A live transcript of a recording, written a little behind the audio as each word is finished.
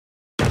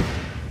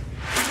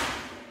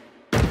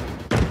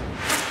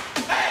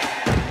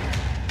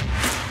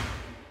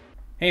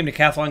Hey, I'm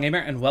Decathlon Gamer,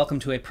 and welcome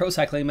to a Pro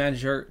Cycling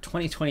Manager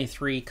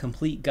 2023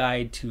 complete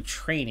guide to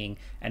training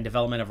and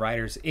development of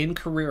riders in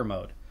career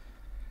mode.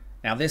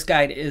 Now, this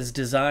guide is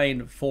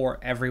designed for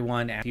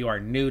everyone, and if you are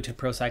new to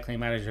Pro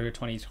Cycling Manager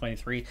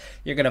 2023,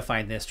 you're going to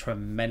find this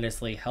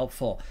tremendously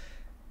helpful.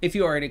 If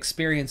you are an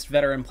experienced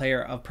veteran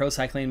player of Pro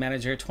Cycling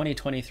Manager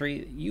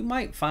 2023, you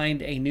might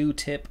find a new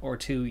tip or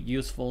two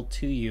useful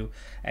to you,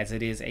 as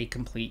it is a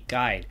complete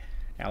guide.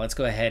 Now, let's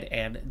go ahead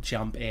and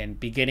jump in,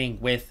 beginning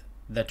with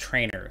the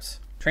trainers.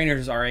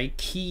 Trainers are a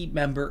key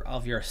member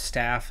of your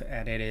staff,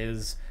 and it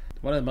is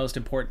one of the most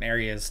important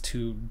areas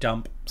to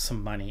dump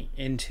some money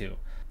into.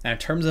 Now, in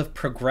terms of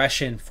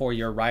progression for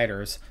your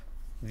riders,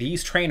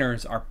 these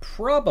trainers are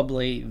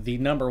probably the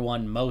number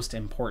one most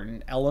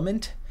important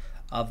element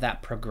of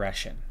that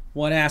progression.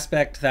 One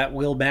aspect that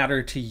will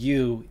matter to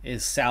you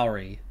is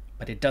salary,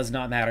 but it does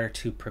not matter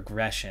to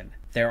progression.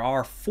 There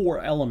are 4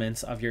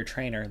 elements of your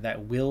trainer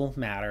that will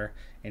matter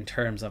in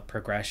terms of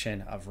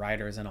progression of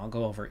riders, and I'll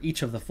go over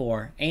each of the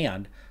 4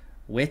 and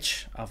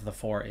which of the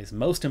 4 is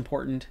most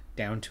important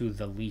down to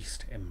the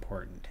least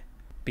important.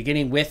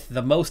 Beginning with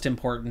the most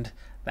important,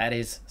 that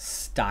is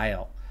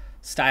style.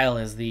 Style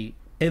is the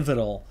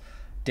pivotal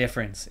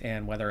difference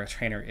in whether a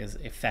trainer is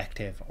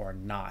effective or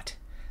not.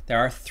 There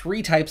are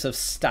 3 types of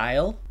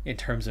style in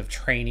terms of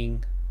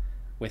training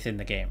within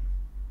the game.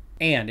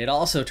 And it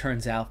also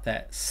turns out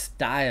that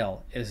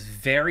style is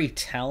very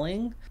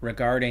telling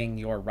regarding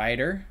your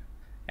rider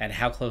and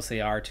how close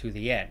they are to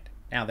the end.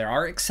 Now, there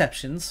are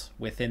exceptions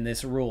within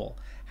this rule.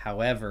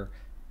 However,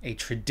 a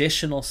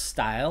traditional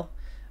style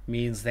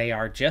means they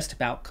are just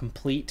about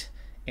complete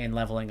in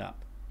leveling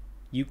up.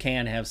 You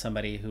can have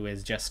somebody who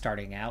is just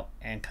starting out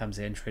and comes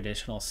in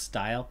traditional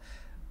style,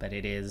 but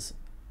it is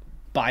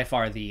by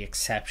far the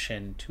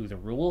exception to the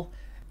rule.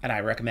 And I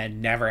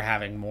recommend never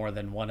having more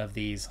than one of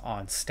these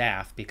on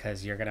staff,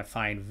 because you're going to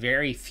find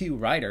very few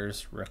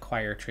riders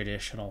require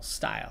traditional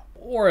style.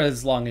 Or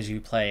as long as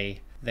you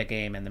play the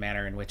game in the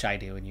manner in which I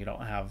do, and you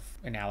don't have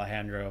an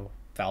Alejandro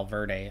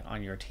Valverde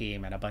on your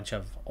team and a bunch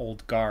of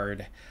old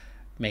guard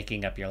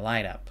making up your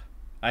lineup.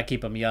 I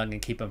keep them young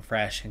and keep them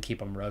fresh and keep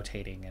them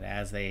rotating, and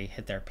as they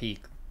hit their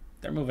peak,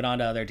 they're moving on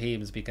to other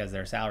teams because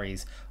their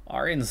salaries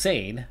are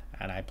insane,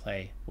 and I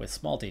play with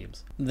small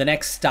teams. The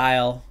next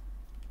style,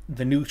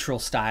 the neutral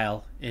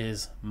style,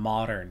 is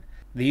modern.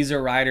 These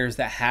are riders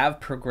that have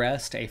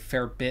progressed a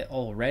fair bit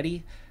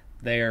already.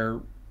 They're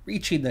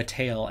reaching the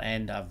tail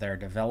end of their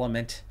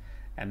development,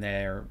 and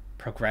their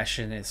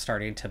progression is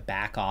starting to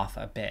back off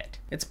a bit.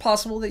 It's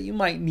possible that you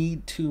might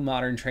need 2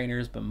 modern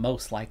trainers, but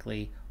most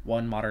likely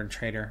 1 modern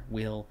trainer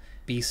will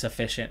be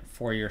sufficient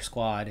for your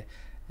squad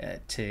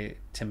to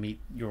meet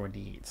your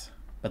needs.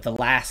 But the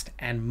last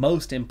and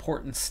most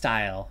important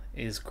style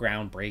is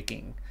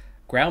groundbreaking.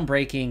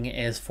 Groundbreaking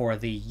is for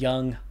the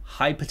young,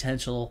 high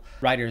potential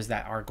riders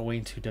that are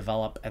going to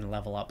develop and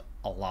level up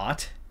a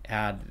lot,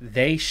 and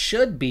they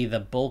should be the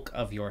bulk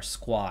of your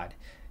squad.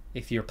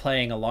 If you're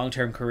playing a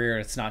long-term career,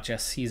 it's not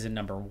just season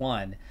number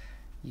 1,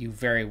 you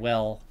very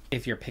well,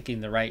 if you're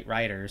picking the right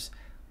riders,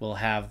 will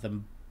have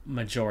the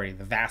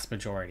vast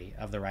majority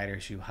of the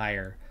riders you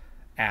hire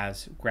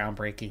as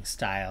groundbreaking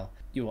style.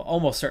 You will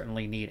almost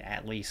certainly need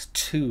at least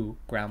 2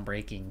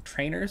 groundbreaking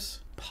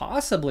trainers,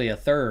 possibly a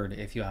 3rd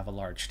if you have a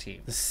large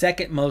team. The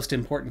second most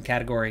important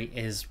category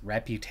is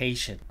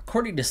reputation.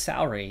 According to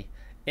salary,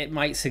 it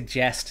might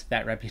suggest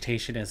that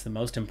reputation is the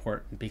most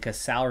important because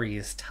salary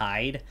is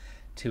tied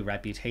to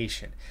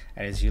reputation.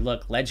 And as you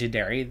look,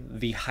 legendary,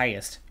 the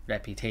highest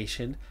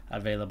reputation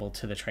available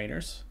to the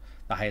trainers,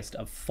 the highest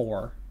of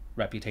 4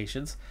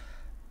 reputations,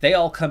 they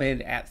all come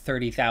in at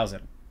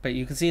 30,000. But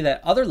you can see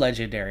that other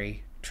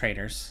legendary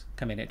trainers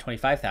come in at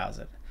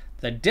 25,000.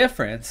 The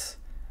difference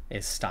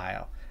is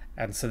style.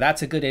 And so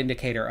that's a good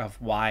indicator of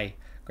why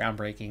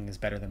groundbreaking is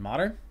better than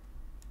modern.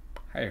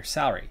 Higher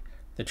salary.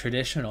 The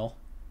traditional,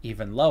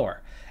 even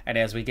lower. And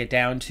as we get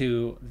down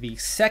to the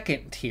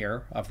second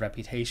tier of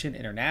reputation,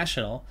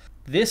 international,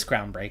 this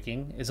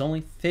groundbreaking is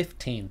only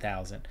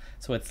 15,000.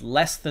 So it's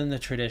less than the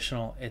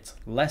traditional, it's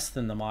less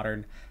than the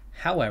modern.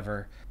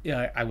 However,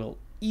 I will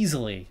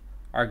easily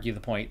argue the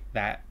point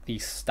that the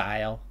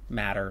style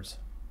matters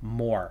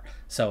more.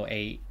 So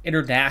a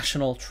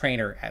international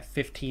trainer at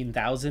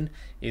 15,000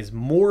 is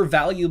more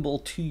valuable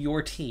to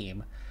your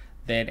team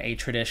than a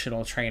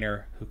traditional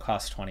trainer who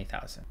costs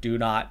 20,000. Do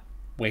not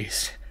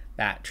waste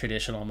that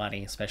traditional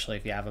money, especially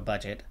if you have a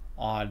budget,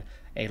 on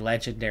a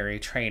legendary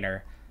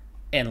trainer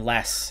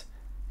unless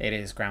it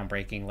is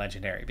groundbreaking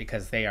legendary,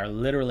 because they are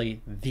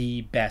literally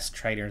the best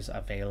trainers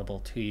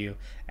available to you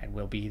and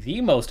will be the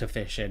most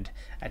efficient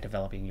at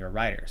developing your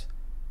riders.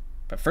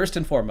 But first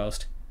and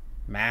foremost,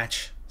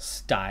 match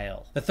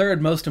style. The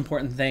third most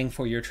important thing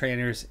for your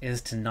trainers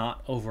is to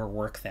not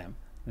overwork them.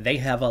 They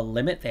have a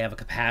limit, they have a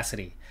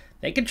capacity.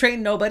 They can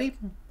train nobody,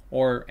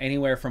 or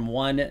anywhere from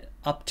 1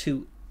 up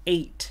to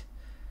 8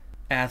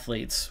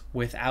 athletes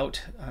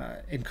without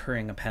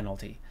incurring a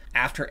penalty.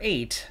 After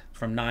 8,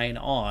 from 9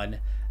 on,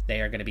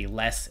 they are going to be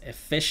less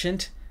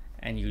efficient,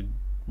 and you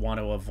want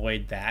to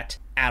avoid that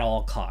at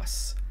all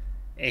costs.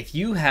 If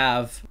you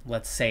have,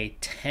 let's say,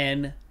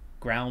 10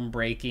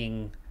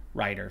 groundbreaking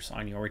riders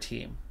on your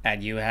team,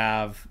 and you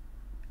have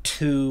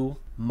 2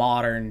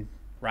 modern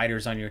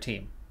riders on your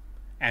team,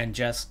 and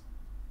just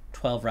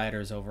 12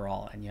 riders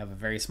overall, and you have a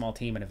very small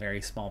team and a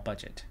very small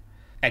budget,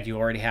 and you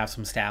already have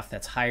some staff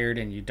that's hired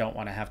and you don't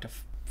want to have to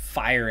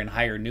fire and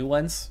hire new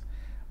ones,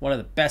 one of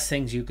the best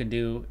things you can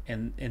do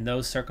in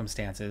those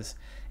circumstances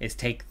is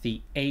take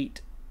the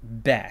 8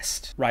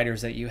 best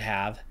riders that you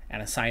have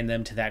and assign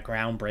them to that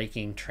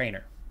groundbreaking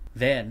trainer.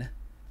 Then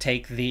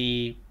take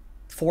the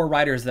 4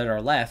 riders that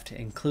are left,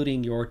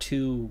 including your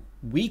 2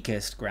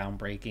 weakest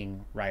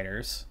groundbreaking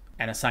riders,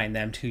 and assign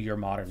them to your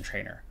modern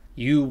trainer.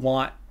 You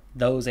want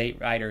those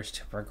 8 riders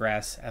to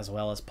progress as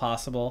well as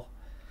possible.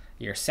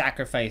 You're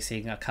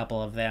sacrificing a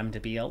couple of them to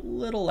be a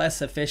little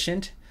less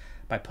efficient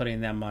by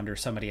putting them under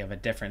somebody of a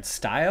different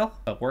style,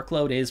 but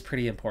workload is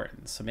pretty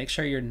important, so make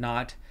sure you're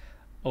not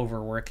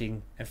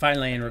overworking. And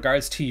finally, in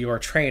regards to your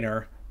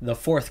trainer, the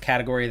 4th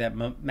category that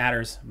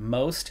matters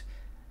most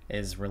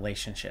is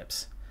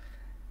relationships.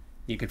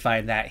 You could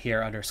find that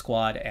here under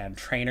squad and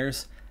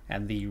trainers,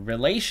 and the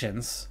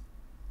relations,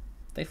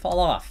 they fall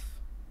off.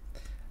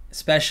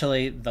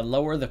 Especially the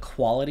lower the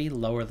quality,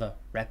 lower the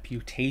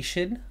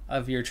reputation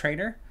of your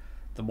trainer,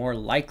 the more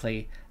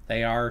likely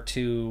they are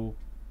to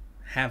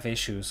have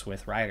issues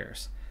with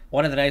riders.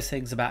 One of the nice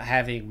things about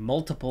having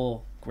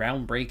multiple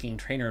groundbreaking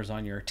trainers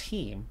on your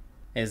team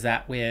is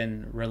that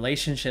when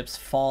relationships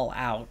fall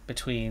out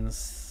between,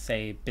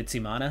 say,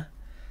 Bitsimana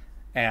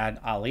and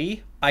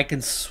Ali, I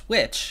can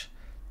switch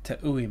to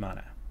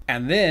Uemana.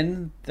 And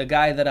then the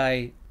guy that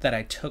I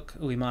took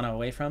Uemana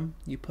away from,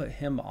 you put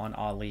him on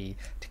Ali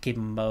to keep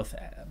them both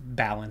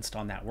balanced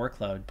on that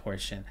workload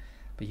portion,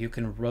 but you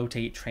can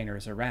rotate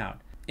trainers around.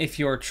 If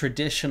your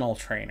traditional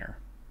trainer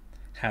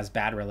has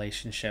bad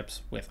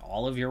relationships with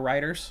all of your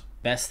riders,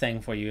 best thing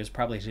for you is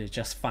probably to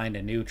just find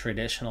a new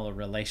traditional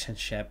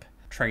relationship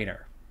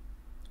trainer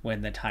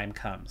when the time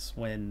comes,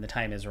 when the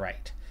time is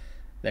right.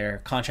 Their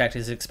contract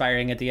is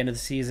expiring at the end of the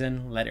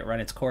season, let it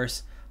run its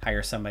course,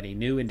 hire somebody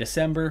new in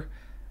December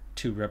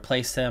to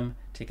replace them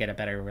to get a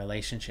better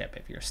relationship.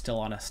 If you're still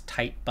on a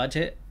tight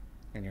budget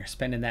and you're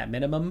spending that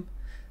minimum,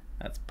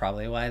 that's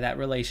probably why that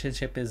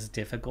relationship is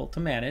difficult to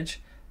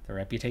manage. The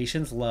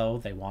reputation's low,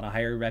 they want to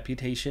hire a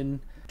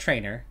reputation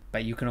trainer,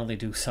 but you can only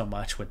do so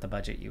much with the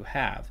budget you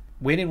have.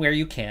 When and where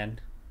you can,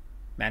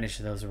 manage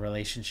those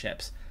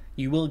relationships.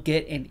 You will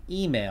get an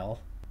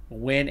email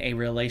when a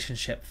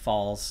relationship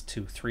falls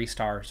to 3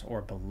 stars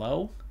or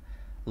below,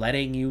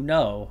 letting you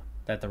know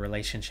that the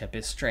relationship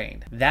is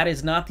strained. That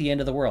is not the end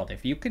of the world.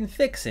 If you can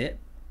fix it,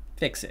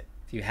 fix it.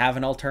 If you have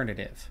an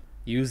alternative,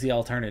 use the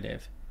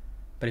alternative.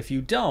 But if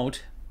you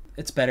don't,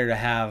 it's better to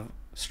have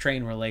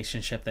strained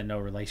relationship than no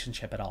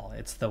relationship at all.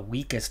 It's the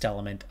weakest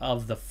element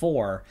of the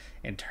 4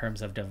 in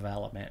terms of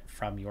development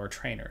from your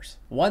trainers.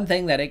 One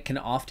thing that it can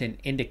often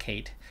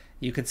indicate,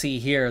 you can see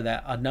here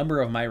that a number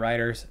of my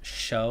riders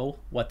show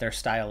what their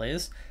style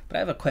is, but I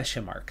have a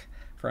question mark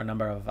for a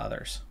number of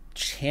others.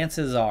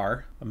 Chances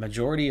are a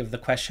majority of the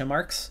question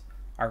marks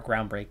are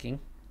groundbreaking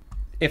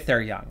if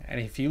they're young. And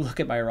if you look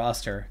at my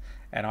roster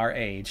and our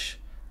age,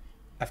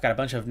 I've got a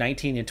bunch of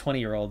 19 and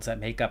 20-year-olds that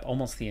make up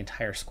almost the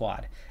entire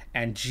squad,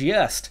 and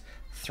just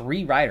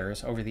 3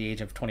 riders over the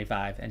age of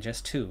 25 and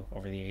just 2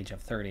 over the age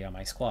of 30 on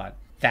my squad.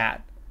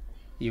 That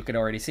you could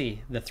already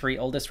see. The 3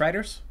 oldest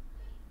riders,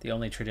 the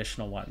only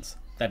traditional ones.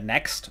 The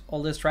next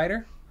oldest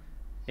rider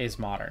is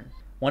modern.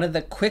 One of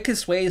the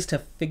quickest ways to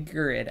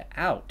figure it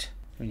out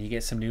when you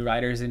get some new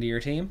riders into your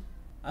team,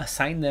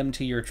 assign them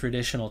to your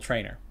traditional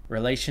trainer.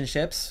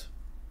 Relationships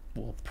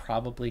will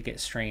probably get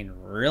strained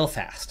real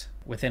fast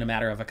within a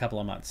matter of a couple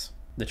of months.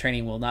 The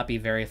training will not be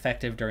very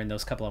effective during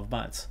those couple of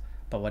months,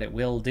 but what it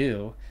will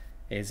do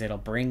is it'll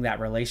bring that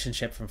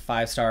relationship from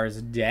 5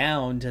 stars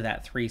down to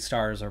that 3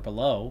 stars or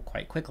below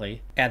quite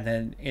quickly. And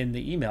then in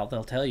the email,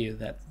 they'll tell you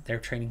that their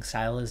training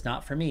style is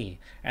not for me.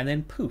 And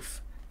then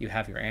poof, you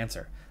have your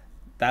answer.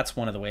 That's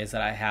one of the ways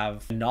that I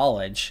have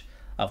knowledge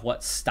of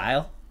what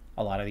style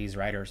a lot of these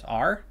riders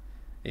are,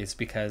 is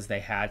because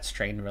they had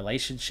strained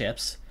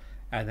relationships,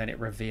 and then it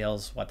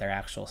reveals what their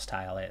actual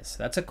style is.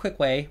 So that's a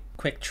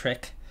quick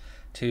trick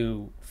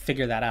to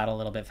figure that out a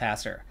little bit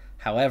faster.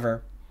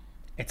 However,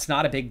 it's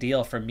not a big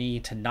deal for me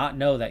to not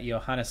know that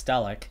Johannes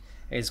Dalek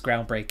is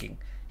groundbreaking.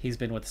 He's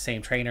been with the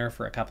same trainer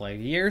for a couple of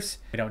years.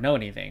 We don't know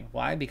anything.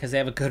 Why? Because they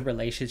have a good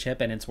relationship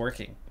and it's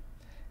working.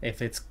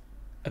 If it's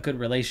a good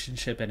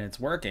relationship and it's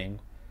working,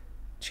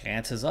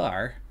 chances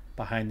are,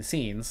 behind the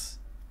scenes,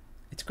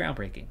 it's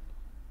groundbreaking.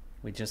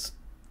 We just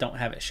don't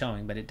have it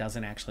showing, but it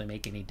doesn't actually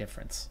make any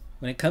difference.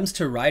 When it comes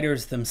to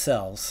riders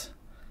themselves,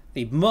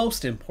 the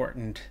most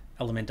important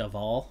element of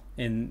all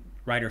in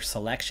rider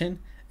selection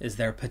is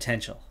their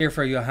potential. Here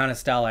for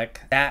Johannes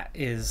Dalek, that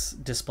is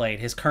displayed.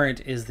 His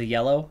current is the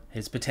yellow,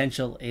 his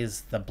potential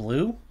is the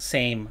blue,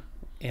 same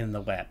in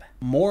the web.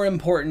 More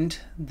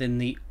important than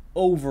the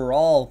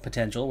overall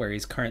potential, where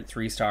he's current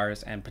 3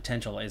 stars and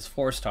potential is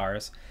 4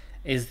 stars,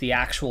 is the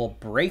actual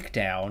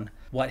breakdown,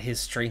 what his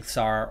strengths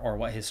are or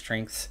what his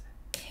strengths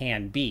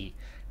can be.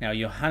 Now,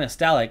 Johannes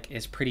Dalek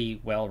is pretty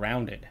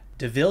well-rounded.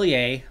 De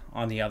Villiers,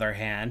 on the other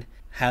hand,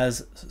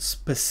 has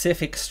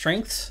specific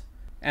strengths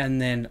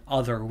and then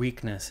other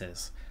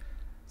weaknesses.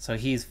 So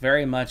he's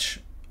very much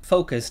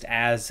focused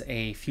as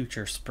a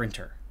future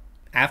sprinter.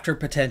 After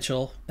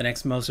potential, the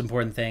next most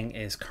important thing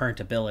is current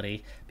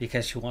ability,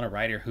 because you want a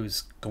rider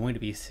who's going to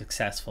be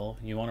successful.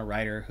 You want a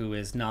rider who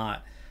is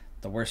not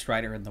the worst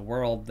rider in the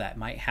world that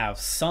might have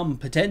some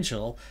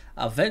potential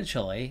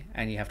eventually,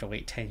 and you have to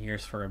wait 10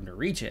 years for him to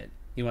reach it.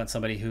 You want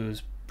somebody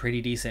who's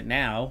pretty decent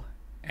now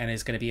and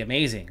is going to be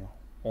amazing,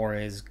 or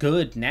is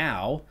good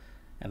now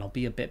and will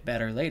be a bit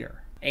better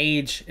later.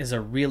 Age is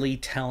a really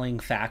telling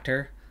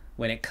factor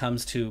when it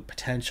comes to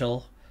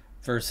potential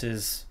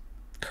versus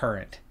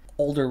current.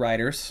 Older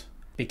riders,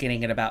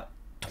 beginning at about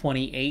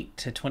 28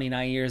 to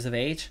 29 years of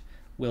age,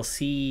 will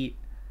see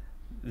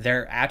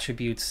their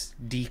attributes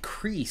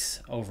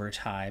decrease over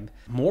time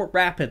more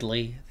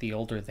rapidly the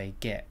older they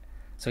get.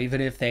 So even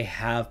if they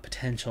have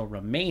potential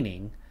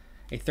remaining,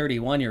 a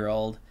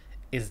 31-year-old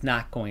is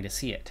not going to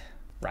see it.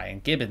 Ryan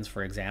Gibbons,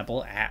 for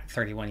example, at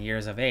 31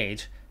 years of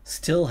age,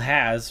 still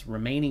has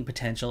remaining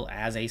potential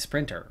as a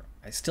sprinter.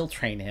 I still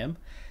train him.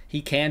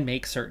 He can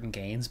make certain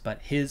gains,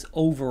 but his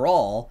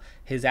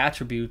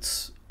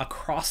attributes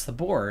across the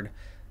board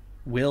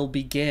will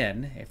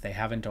begin, if they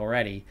haven't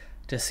already,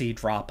 to see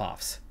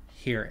drop-offs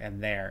here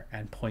and there,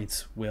 and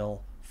points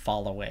will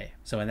fall away.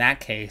 So in that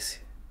case,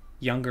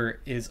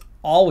 younger is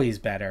always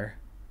better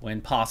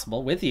when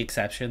possible, with the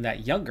exception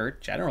that younger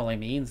generally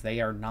means they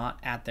are not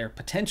at their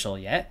potential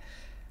yet.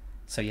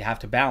 So you have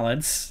to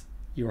balance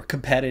your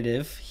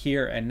competitive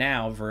here and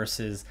now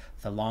versus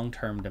the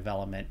long-term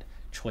development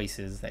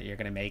choices that you're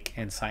going to make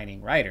in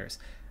signing riders.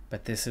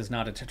 But this is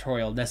not a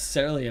tutorial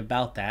necessarily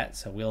about that,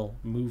 so we'll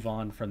move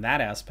on from that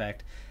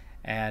aspect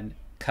and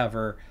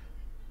cover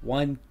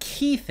one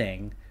key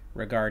thing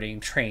regarding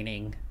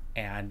training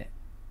and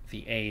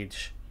the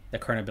age, the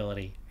current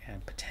ability,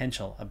 and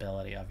potential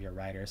ability of your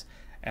riders,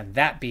 and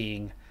that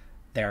being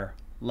their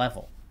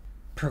level.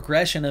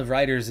 Progression of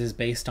riders is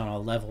based on a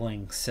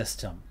leveling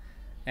system,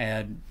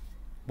 and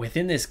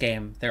within this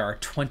game there are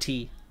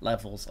 20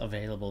 levels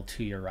available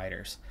to your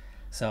riders.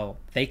 So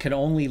they can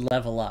only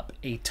level up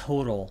a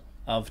total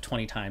of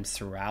 20 times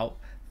throughout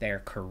their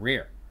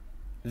career.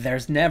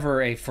 There's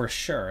never a for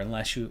sure,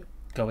 unless you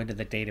go into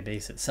the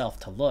database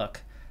itself to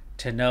look,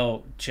 to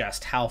know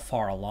just how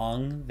far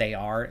along they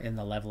are in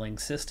the leveling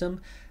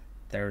system.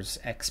 There's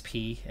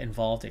XP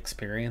involved,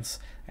 experience,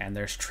 and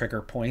there's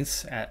trigger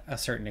points at a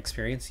certain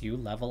experience you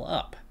level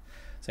up.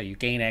 So you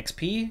gain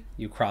XP,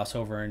 you cross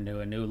over into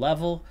a new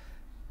level,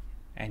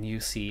 and you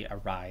see a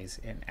rise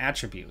in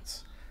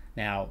attributes.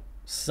 Now,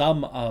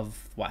 some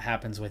of what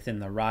happens within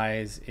the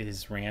rise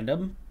is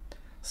random.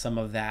 Some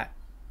of that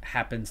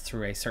happens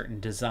through a certain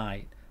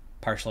design,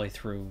 partially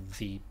through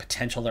the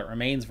potential that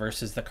remains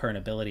versus the current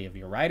ability of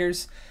your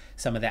riders.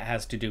 Some of that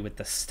has to do with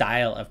the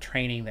style of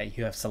training that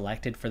you have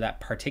selected for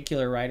that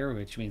particular rider,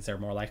 which means they're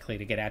more likely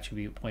to get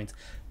attribute points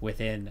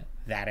within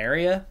that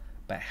area.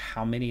 But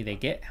how many they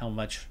get, how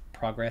much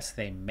progress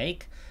they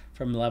make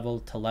from level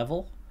to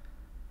level,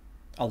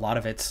 a lot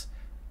of it's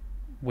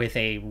with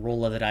a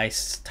roll of the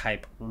dice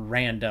type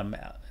random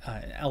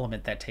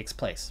element that takes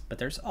place. But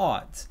there's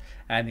odds,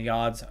 and the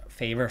odds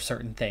favor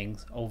certain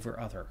things over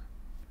other.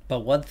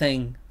 But one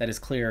thing that is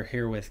clear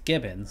here with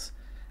Gibbons,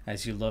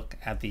 as you look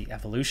at the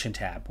evolution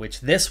tab,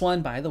 which this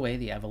one, by the way,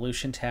 the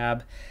evolution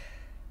tab,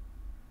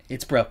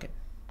 it's broken.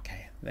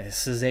 Okay,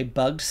 this is a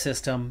bugged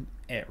system.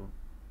 It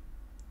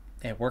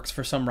works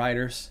for some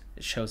riders.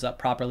 It shows up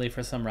properly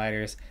for some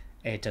riders.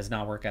 It does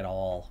not work at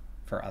all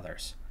for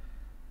others.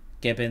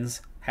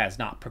 Gibbons has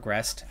not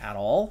progressed at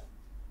all.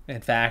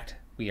 In fact,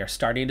 we are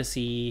starting to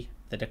see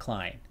the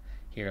decline.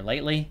 Here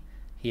lately,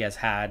 he has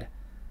had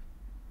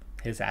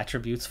his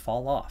attributes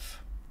fall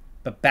off.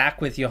 But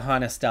back with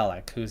Johannes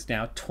Dalek, who's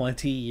now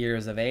 20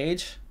 years of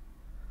age,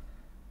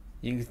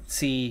 you can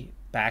see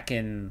back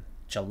in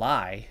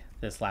July,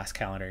 this last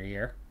calendar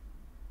year,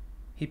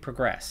 he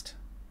progressed.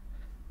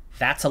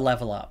 That's a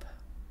level up.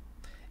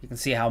 You can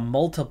see how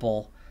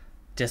multiple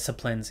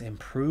disciplines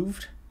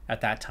improved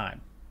at that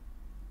time,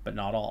 but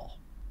not all.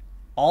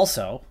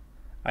 Also,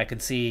 I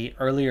could see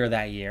earlier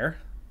that year,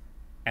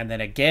 and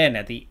then again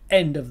at the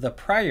end of the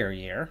prior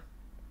year,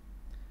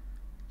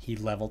 he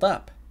leveled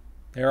up.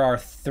 There are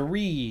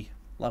 3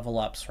 level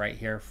ups right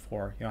here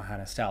for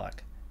Johannes Dalek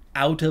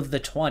out of the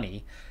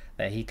 20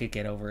 that he could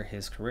get over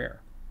his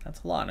career.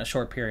 That's a lot in a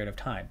short period of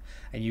time.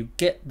 And you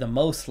get the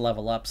most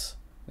level ups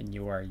when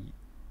you are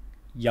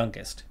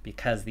youngest,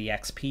 because the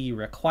XP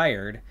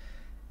required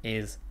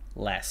is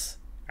less.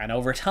 And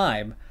over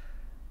time,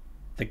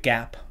 the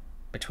gap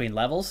between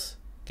levels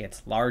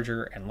gets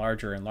larger and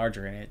larger and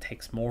larger, and it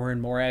takes more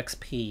and more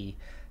XP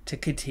to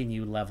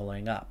continue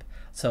leveling up.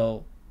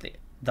 So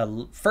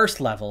the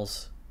first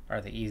levels are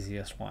the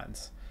easiest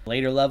ones.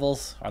 Later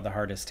levels are the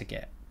hardest to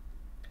get.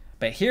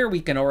 But here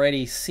we can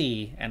already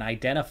see and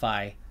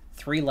identify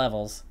 3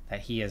 levels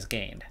that he has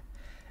gained.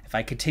 If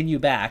I continue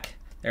back,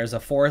 there's a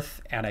 4th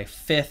and a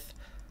 5th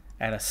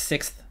and a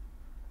 6th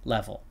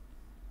level.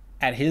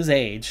 At his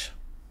age,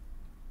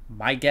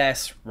 my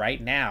guess right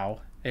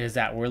now is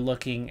that we're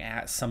looking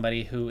at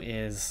somebody who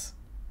is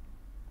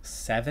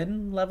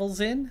 7 levels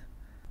in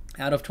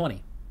out of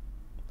 20.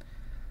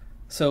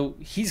 So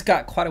he's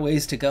got quite a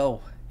ways to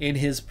go in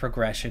his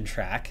progression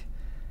track,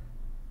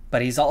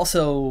 but he's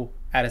also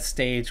at a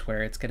stage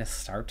where it's going to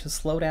start to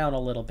slow down a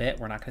little bit.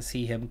 We're not going to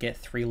see him get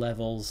 3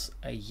 levels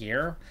a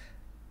year,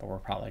 but we're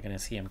probably going to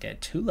see him get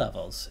 2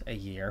 levels a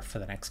year for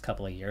the next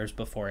couple of years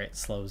before it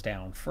slows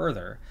down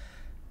further.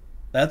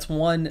 That's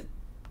one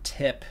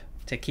tip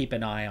to keep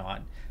an eye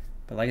on.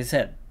 But like I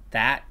said,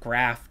 that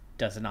graph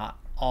does not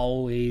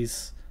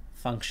always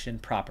function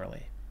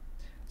properly.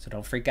 So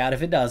don't freak out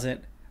if it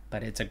doesn't,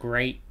 but it's a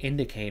great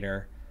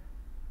indicator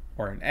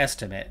or an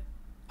estimate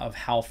of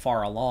how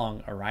far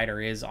along a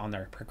rider is on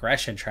their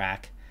progression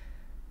track,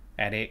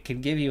 and it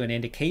can give you an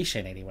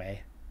indication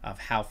anyway of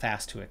how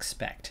fast to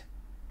expect.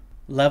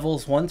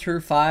 Levels 1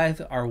 through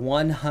 5 are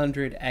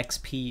 100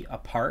 XP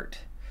apart,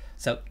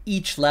 so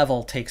each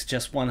level takes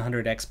just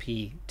 100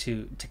 XP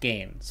to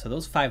gain. So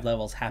those 5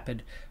 levels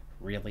happen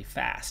really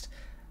fast.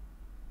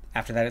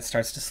 After that, it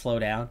starts to slow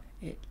down.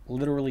 It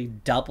literally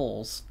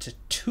doubles to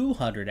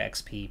 200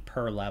 XP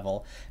per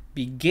level,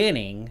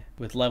 beginning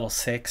with level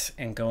 6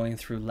 and going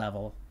through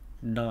level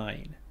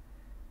 9.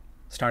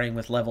 Starting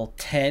with level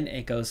 10,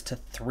 it goes to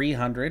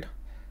 300.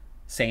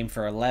 Same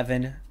for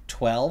 11,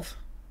 12.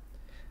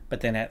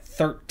 But then at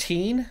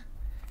 13,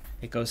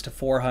 it goes to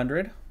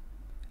 400.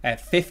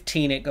 At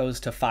 15, it goes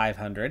to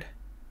 500.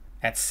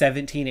 At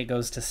 17, it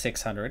goes to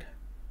 600.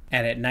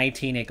 And at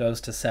 19, it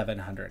goes to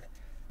 700.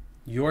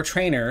 Your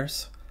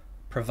trainers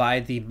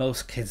provide the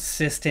most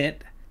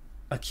consistent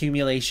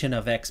accumulation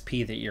of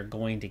XP that you're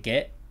going to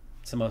get.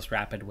 It's the most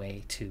rapid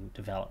way to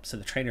develop. So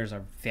the trainers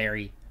are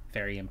very,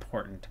 very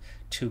important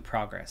to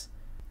progress.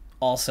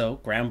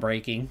 Also,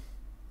 groundbreaking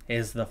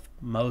is the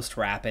most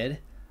rapid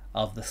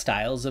of the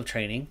styles of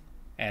training,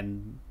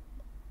 and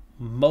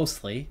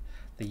mostly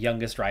the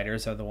youngest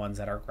riders are the ones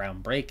that are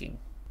groundbreaking.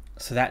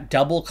 So that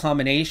double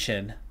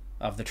combination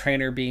of the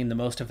trainer being the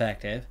most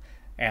effective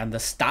and the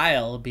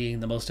style being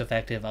the most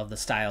effective of the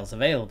styles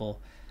available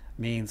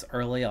means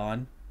early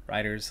on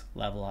riders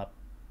level up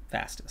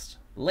fastest.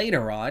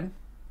 Later on,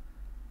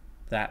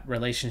 that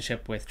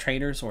relationship with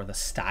trainers or the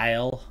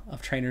style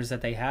of trainers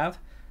that they have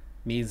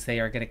means they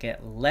are going to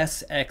get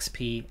less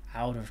XP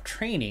out of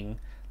training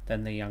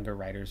than the younger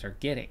riders are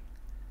getting.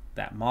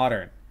 That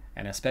modern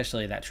and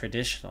especially that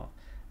traditional,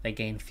 they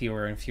gain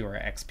fewer and fewer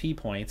XP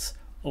points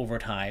over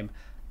time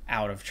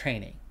out of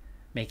training,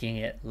 making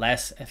it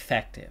less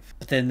effective.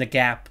 But then the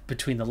gap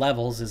between the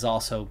levels is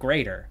also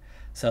greater.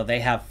 So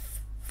they have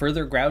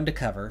further ground to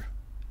cover,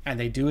 and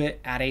they do it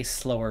at a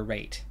slower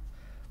rate.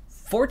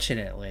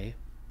 Fortunately,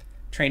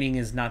 training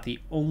is not the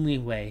only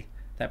way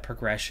that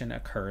progression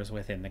occurs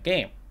within the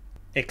game.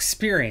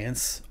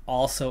 Experience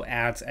also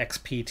adds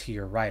XP to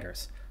your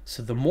riders.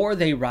 So the more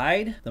they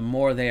ride, the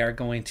more they are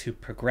going to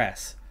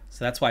progress.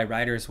 So that's why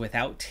riders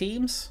without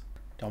teams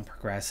don't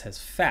progress as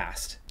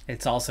fast.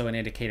 It's also an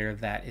indicator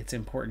that it's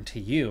important to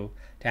you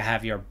to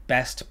have your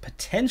best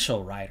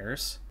potential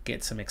riders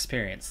get some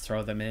experience.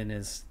 Throw them in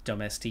as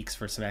domestiques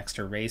for some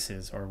extra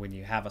races, or when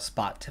you have a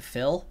spot to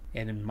fill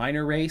in a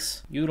minor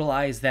race,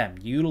 utilize them.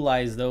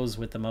 Utilize those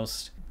with the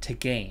most to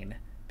gain,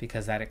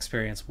 because that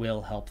experience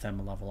will help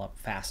them level up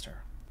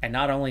faster. And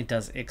not only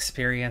does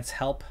experience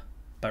help,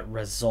 but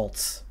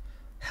results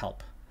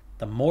help.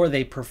 The more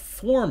they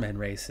perform in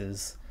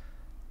races,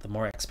 the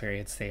more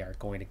experience they are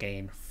going to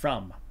gain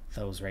from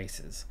those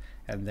races,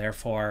 and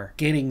therefore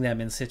getting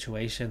them in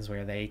situations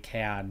where they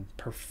can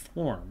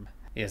perform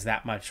is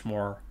that much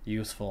more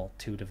useful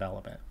to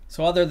development.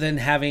 So other than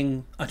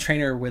having a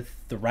trainer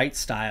with the right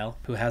style,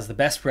 who has the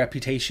best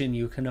reputation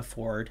you can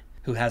afford,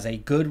 who has a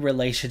good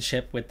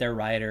relationship with their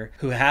rider,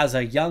 who has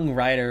a young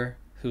rider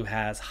who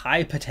has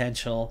high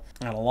potential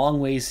and a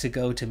long ways to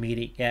go to meet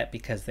it yet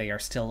because they are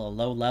still a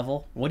low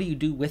level, what do you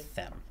do with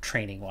them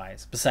training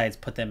wise besides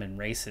put them in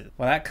races?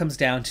 Well, that comes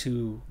down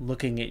to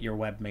looking at your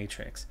web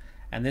matrix.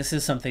 And this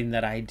is something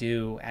that I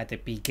do at the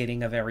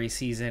beginning of every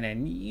season,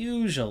 and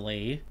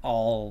usually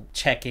I'll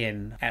check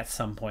in at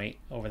some point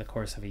over the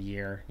course of a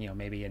year,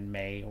 maybe in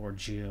May or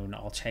June.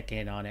 I'll check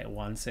in on it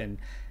once and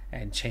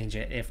change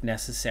it if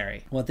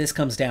necessary. What this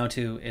comes down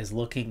to is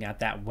looking at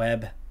that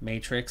web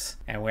matrix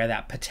and where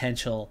that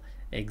potential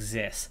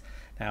exists.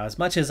 Now, as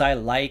much as I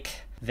like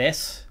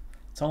this,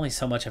 it's only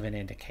so much of an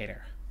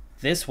indicator.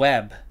 This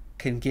web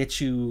can get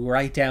you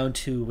right down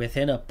to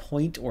within a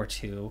point or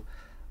two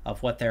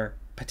of what their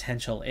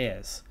potential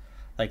is.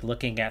 Like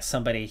looking at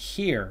somebody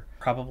here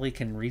probably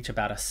can reach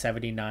about a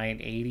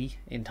 79-80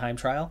 in time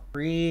trial.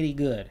 Pretty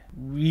good,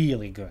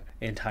 really good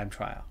in time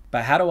trial.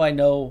 But how do I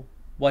know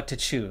what to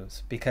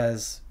choose?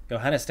 Because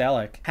Johannes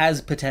Delic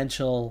has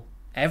potential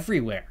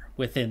everywhere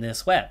within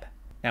this web.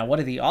 Now, one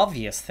of the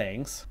obvious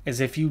things is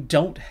if you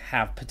don't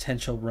have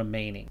potential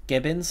remaining.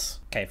 Gibbons,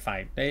 okay,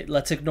 fine.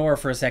 Let's ignore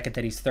for a second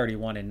that he's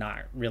 31 and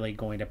not really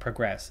going to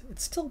progress.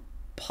 It's still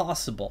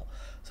possible.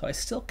 So I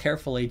still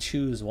carefully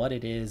choose what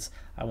it is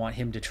I want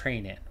him to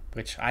train in.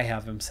 which I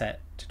have him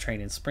set to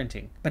train in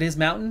sprinting. But his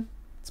mountain,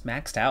 it's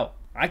maxed out.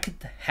 I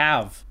could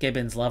have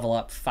Gibbons level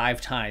up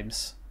 5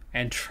 times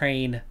and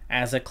train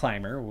as a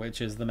climber,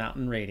 which is the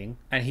mountain rating,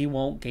 and he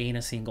won't gain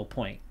a single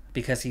point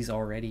because he's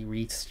already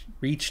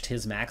reached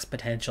his max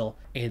potential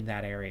in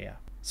that area.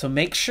 So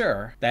make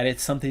sure that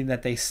it's something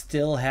that they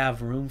still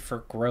have room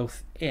for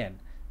growth in.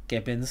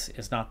 Gibbons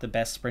is not the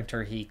best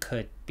sprinter he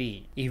could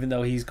be. Even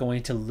though he's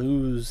going to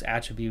lose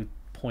attribute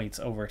points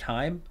over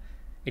time,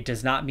 it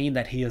does not mean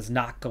that he is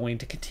not going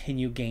to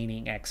continue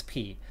gaining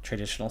XP.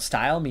 Traditional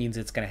style means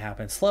it's going to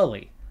happen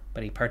slowly,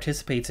 but he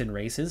participates in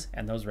races,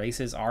 and those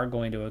races are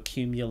going to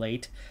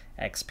accumulate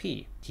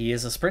XP. He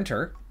is a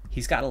sprinter.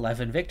 He's got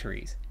 11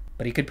 victories,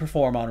 but he could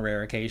perform on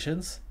rare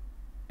occasions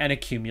and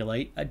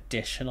accumulate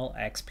additional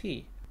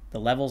XP. The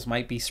levels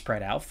might be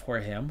spread out for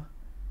him,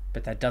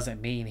 but that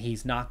doesn't mean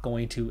he's not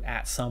going to,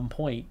 at some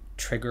point,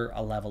 trigger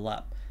a level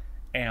up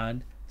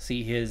and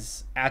see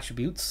his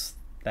attributes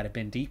that have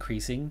been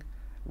decreasing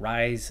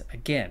rise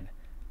again.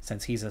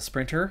 Since he's a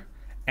sprinter,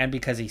 and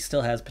because he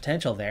still has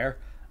potential there,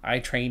 I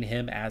train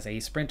him as a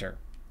sprinter.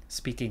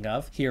 Speaking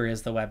of, here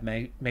is the web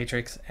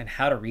matrix and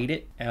how to read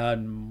it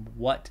and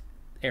what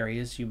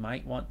areas you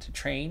might want to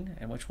train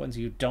and which ones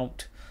you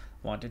don't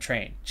want to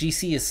train.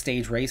 GC is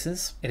stage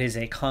races. It is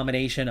a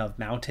combination of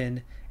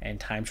mountain and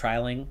time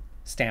trialing,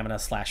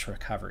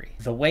 stamina/recovery.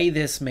 The way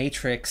this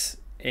matrix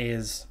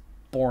is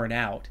borne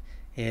out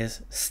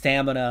is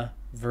stamina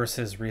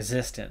versus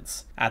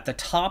resistance. At the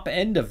top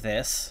end of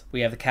this,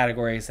 we have the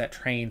categories that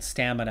train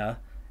stamina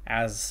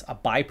as a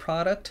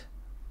byproduct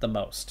the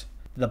most.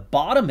 The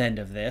bottom end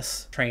of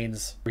this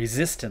trains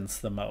resistance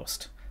the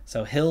most.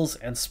 So hills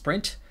and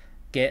sprint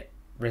get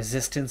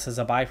resistance as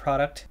a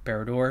byproduct.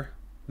 Barradur,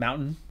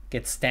 mountain,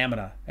 gets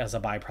stamina as a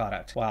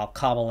byproduct, while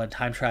cobble and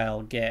time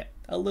trial get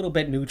a little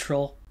bit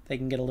neutral. They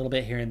can get a little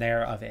bit here and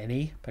there of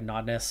any, but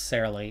not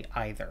necessarily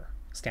either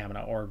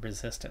stamina or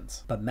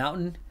resistance. But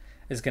mountain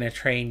is going to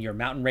train your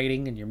mountain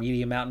rating and your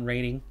medium mountain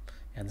rating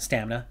and the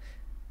stamina.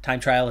 Time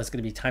trial is going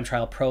to be time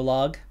trial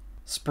prologue.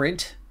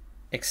 Sprint,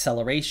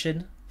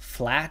 acceleration,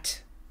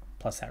 flat,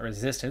 plus that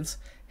resistance.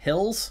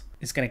 Hills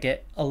is going to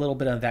get a little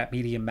bit of that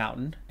medium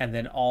mountain, and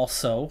then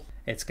also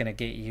it's going to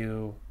get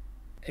you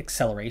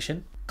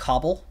acceleration.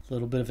 Cobble, a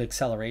little bit of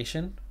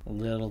acceleration, a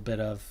little bit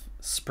of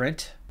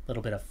sprint, a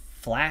little bit of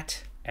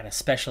flat, and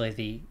especially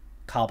the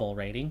cobble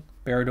rating.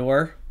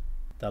 Barradur,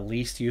 the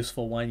least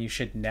useful one. You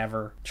should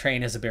never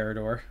train as a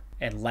Barradur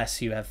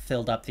unless you have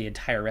filled up the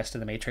entire rest of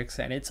the matrix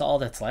and it's all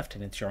that's left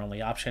and it's your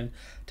only option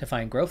to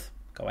find growth.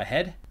 Go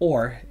ahead.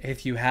 Or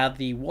if you have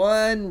the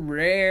one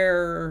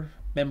rare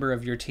member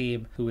of your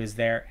team who is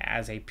there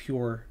as a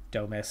pure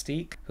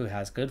domestique, who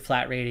has good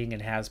flat rating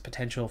and has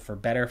potential for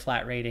better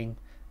flat rating,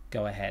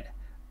 go ahead.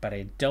 But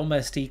a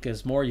domestique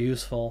is more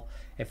useful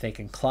if they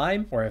can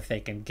climb, or if they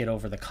can get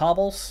over the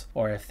cobbles,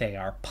 or if they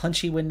are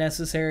punchy when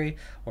necessary,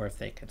 or if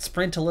they can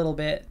sprint a little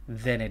bit,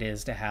 than it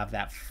is to have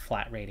that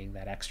flat rating,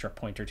 that extra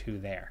point or two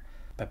there.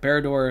 But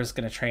Barradur is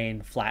going to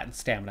train flat and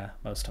stamina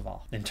most of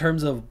all. In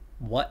terms of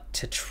what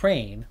to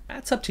train,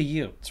 that's up to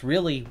you. It's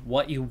really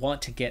what you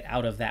want to get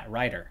out of that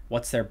rider.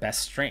 What's their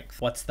best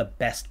strength? What's the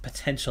best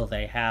potential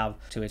they have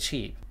to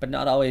achieve? But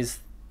not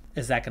always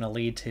is that going to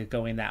lead to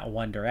going that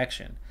one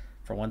direction.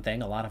 For one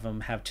thing, a lot of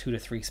them have 2 to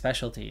 3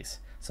 specialties.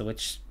 So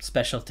which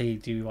specialty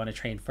do you want to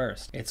train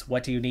first? It's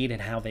what do you need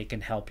and how they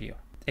can help you.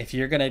 If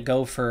you're going to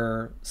go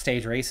for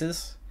stage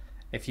races,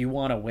 if you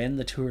want to win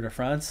the Tour de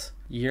France,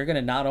 you're going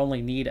to not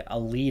only need a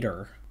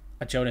leader,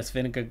 a Jonas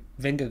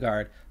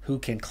Vingegaard who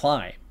can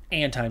climb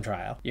and time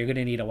trial. You're going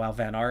to need a Wout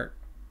van Aert,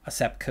 a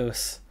Sepp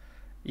Kuss.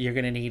 You're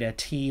going to need a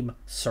team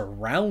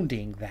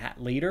surrounding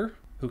that leader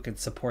who can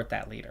support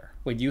that leader.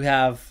 When you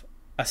have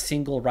a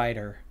single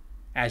rider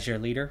as your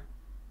leader,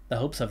 the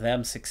hopes of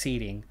them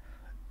succeeding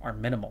are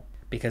minimal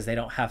because they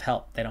don't have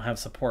help. They don't have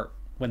support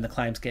when the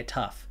climbs get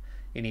tough.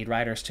 You need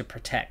riders to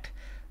protect.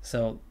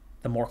 So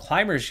the more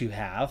climbers you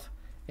have,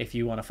 if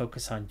you want to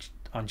focus on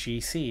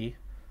GC,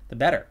 the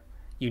better.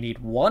 You need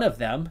one of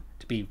them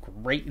to be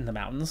great in the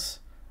mountains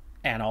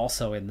and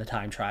also in the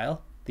time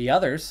trial. The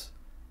others,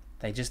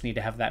 they just need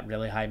to have that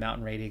really high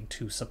mountain rating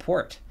to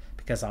support,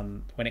 because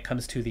when it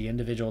comes to the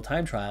individual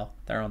time trial,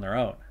 they're on their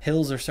own.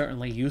 Hills are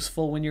certainly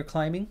useful when you're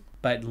climbing,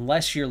 but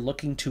unless you're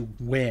looking to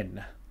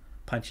win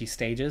punchy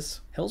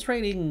stages, hills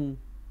rating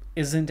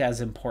isn't as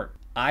important.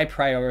 I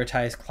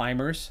prioritize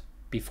climbers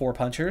before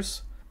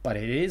punchers, but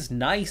it is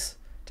nice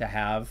to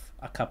have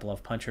a couple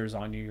of punchers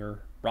on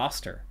your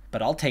roster.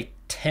 But I'll take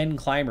 10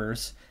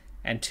 climbers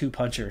and 2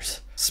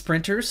 punchers.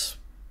 Sprinters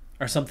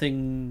are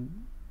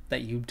something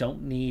that you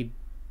don't need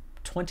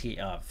 20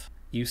 of.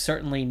 You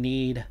certainly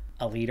need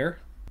a leader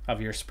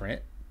of your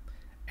sprint,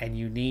 and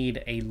you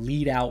need a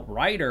lead out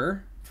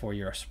rider for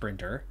your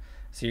sprinter.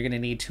 So you're going to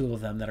need 2 of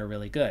them that are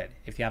really good.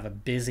 If you have a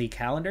busy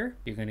calendar,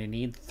 you're going to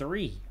need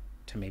 3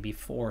 to maybe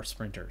 4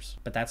 sprinters,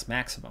 but that's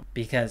maximum.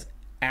 Because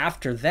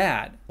after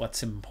that,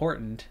 what's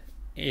important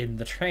in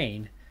the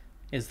train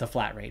is the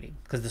flat rating,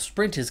 because the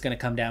sprint is going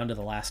to come down to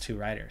the last 2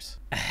 riders.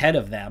 Ahead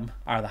of them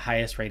are the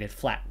highest rated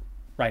flat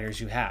riders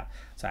you have.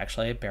 So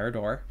actually a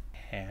Barrador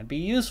can be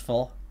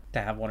useful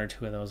to have 1 or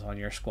 2 of those on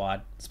your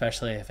squad,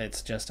 especially if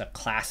it's just a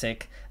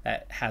classic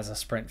that has a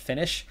sprint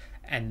finish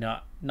and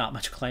not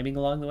much climbing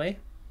along the way.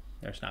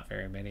 There's not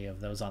very many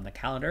of those on the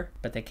calendar,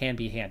 but they can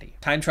be handy.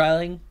 Time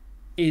trialing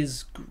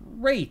is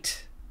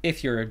great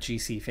if you're a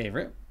GC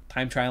favorite.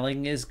 Time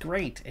trialing is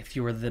great if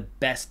you're the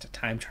best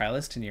time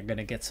trialist and you're going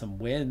to get some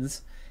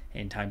wins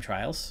in time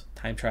trials.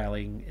 Time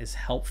trialing is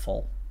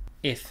helpful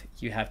if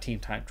you have team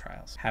time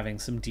trials. Having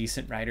some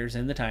decent riders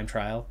in the time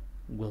trial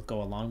will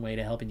go a long way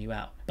to helping you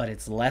out, but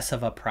it's less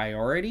of a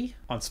priority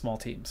on small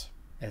teams.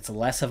 It's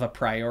less of a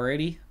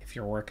priority if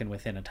you're working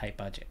within a tight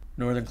budget.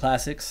 Northern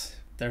Classics,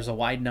 there's a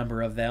wide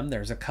number of them.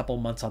 There's a couple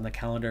months on the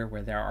calendar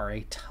where there are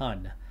a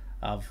ton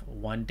of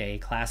one-day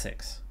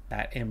classics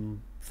that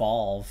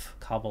involve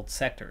cobbled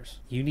sectors.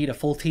 You need a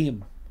full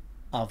team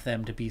of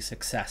them to be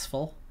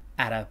successful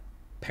at a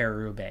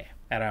Paris-Roubaix,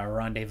 at a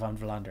Ronde van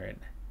Vlaanderen.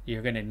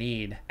 You're going to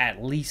need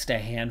at least a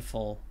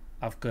handful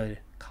of good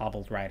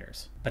cobbled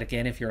riders. But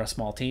again, if you're a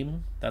small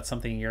team, that's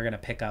something you're going to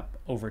pick up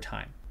over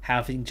time.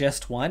 Having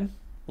just one,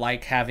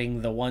 like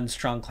having the one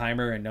strong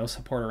climber and no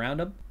support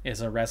around him,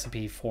 is a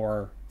recipe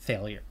for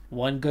failure.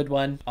 One good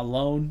one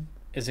alone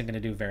isn't going to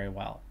do very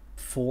well.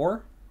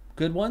 4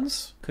 good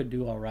ones could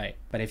do all right.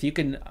 But if you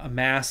can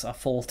amass a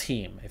full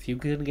team, if you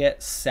can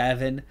get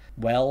 7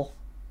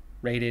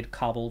 well-rated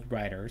cobbled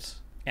riders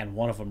and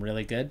one of them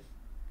really good,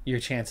 your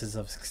chances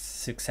of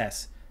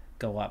success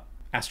go up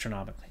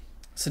astronomically.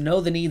 So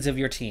know the needs of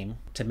your team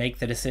to make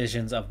the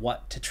decisions of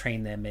what to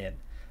train them in.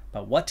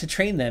 But what to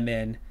train them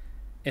in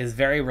is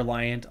very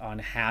reliant on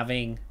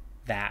having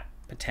that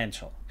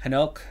potential.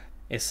 Hanoch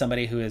is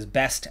somebody who is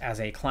best as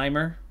a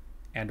climber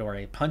and or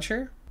a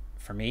puncher.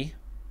 For me,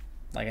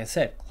 like I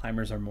said,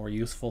 climbers are more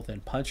useful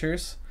than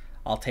punchers.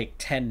 I'll take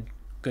 10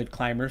 good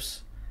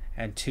climbers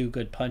and 2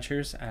 good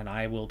punchers and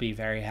I will be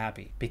very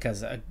happy,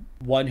 because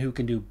one who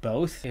can do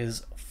both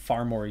is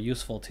far more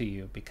useful to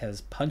you,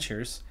 because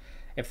punchers,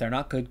 if they're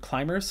not good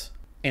climbers,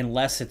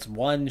 unless it's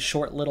one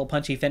short little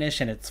punchy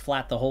finish and it's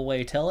flat the whole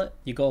way till it,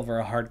 you go over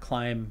a hard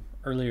climb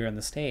earlier in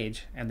the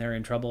stage and they're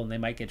in trouble and they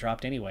might get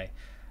dropped anyway.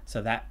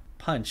 So that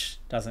punch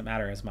doesn't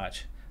matter as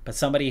much. But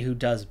somebody who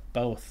does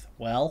both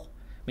well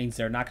means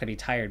they're not going to be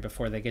tired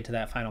before they get to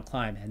that final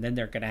climb, and then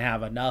they're going to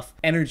have enough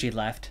energy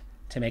left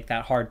to make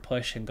that hard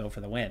push and go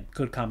for the win.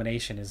 Good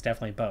combination is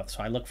definitely both.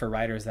 So I look for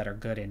riders that are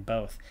good in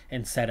both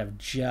instead of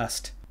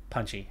just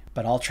punchy.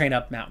 But I'll train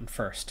up mountain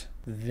first.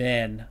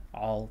 Then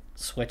I'll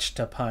switch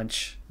to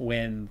punch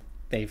when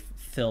they've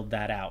filled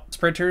that out.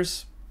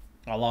 Sprinters,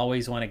 I'll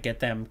always want to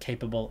get them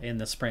capable in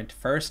the sprint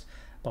first,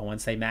 but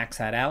once they max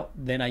that out,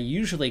 then I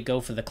usually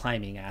go for the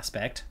climbing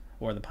aspect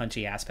or the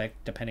punchy aspect,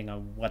 depending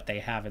on what they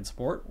have in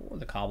sport or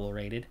the cobble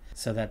rated,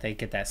 so that they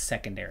get that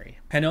secondary.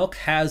 Hanoch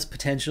has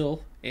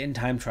potential in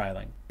time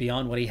trialing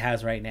beyond what he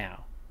has right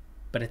now,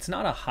 but it's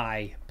not a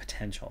high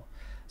potential.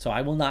 So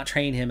I will not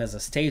train him as a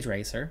stage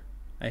racer.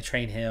 I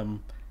train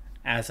him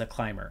as a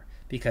climber,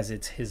 because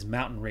it's his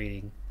mountain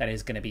rating that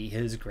is going to be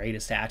his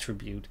greatest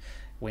attribute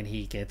when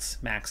he gets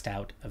maxed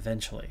out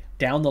eventually.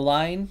 Down the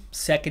line,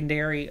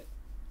 secondary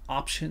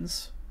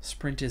options,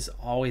 sprint is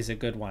always a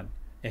good one.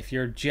 If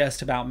you're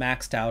just about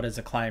maxed out as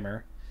a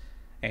climber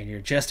and you're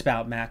just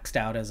about maxed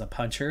out as a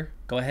puncher,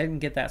 go ahead and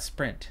get that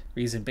sprint.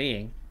 Reason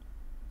being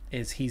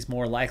is he's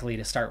more likely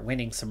to start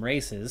winning some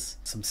races,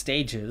 some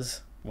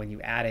stages, when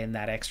you add in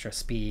that extra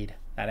speed,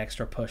 that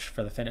extra push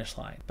for the finish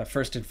line. But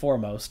first and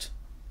foremost,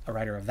 a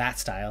rider of that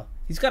style,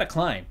 he's got to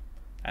climb.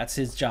 That's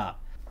his job.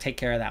 Take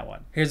care of that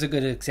one. Here's a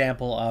good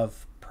example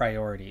of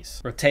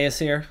priorities.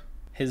 Roteasir,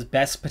 his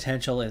best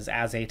potential is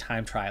as a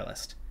time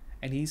trialist,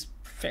 and he's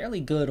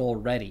fairly good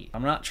already.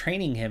 I'm not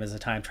training him as a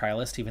time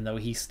trialist, even though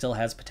he still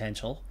has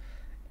potential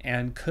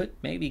and could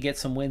maybe get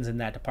some wins in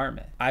that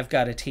department. I've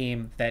got a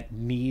team that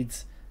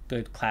needs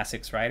good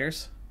classics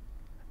riders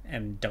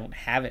and don't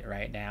have it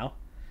right now.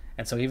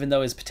 And so even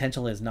though his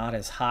potential is not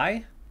as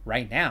high,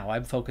 right now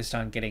I'm focused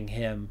on getting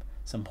him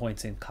some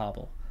points in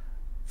cobble.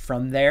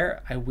 From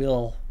there, I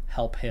will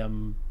help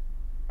him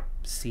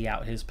see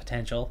out his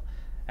potential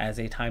as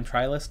a time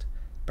trialist.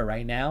 But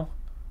right now,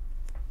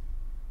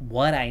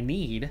 what I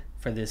need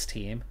for this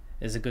team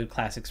is a good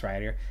classics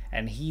rider,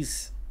 and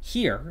he's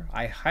here.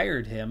 I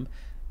hired him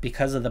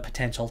because of the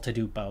potential to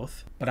do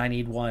both, but I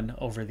need one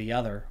over the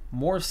other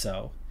more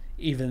so,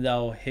 even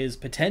though his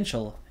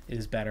potential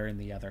is better in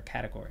the other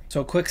category.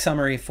 So a quick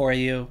summary for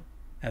you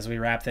as we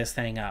wrap this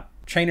thing up.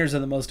 Trainers are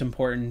the most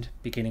important,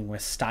 beginning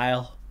with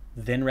style,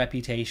 then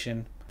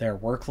reputation, their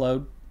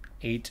workload,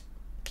 8,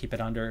 keep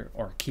it under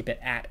or keep it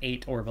at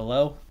 8 or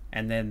below,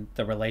 and then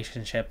the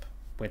relationship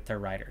with their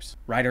riders.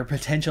 Rider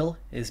potential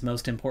is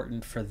most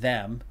important for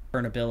them.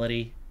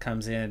 Earnability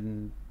comes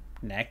in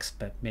next,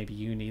 but maybe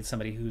you need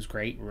somebody who's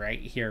great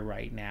right here,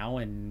 right now,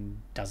 and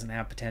doesn't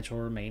have potential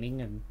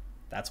remaining, and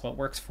that's what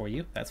works for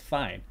you. That's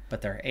fine.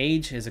 But their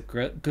age is a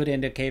good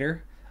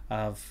indicator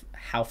of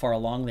how far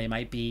along they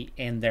might be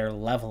in their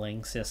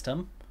leveling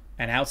system.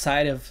 And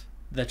outside of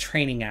the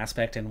training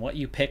aspect and what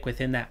you pick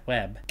within that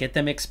web. Get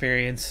them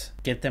experience,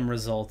 get them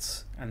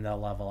results, and they'll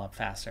level up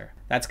faster.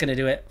 That's going to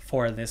do it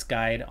for this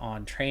guide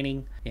on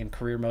training in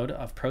career mode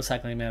of Pro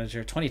Cycling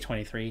Manager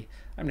 2023.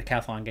 I'm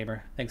Decathlon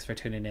Gamer. Thanks for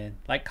tuning in.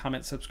 Like,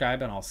 comment,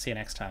 subscribe, and I'll see you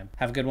next time.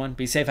 Have a good one.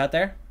 Be safe out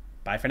there.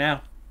 Bye for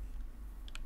now.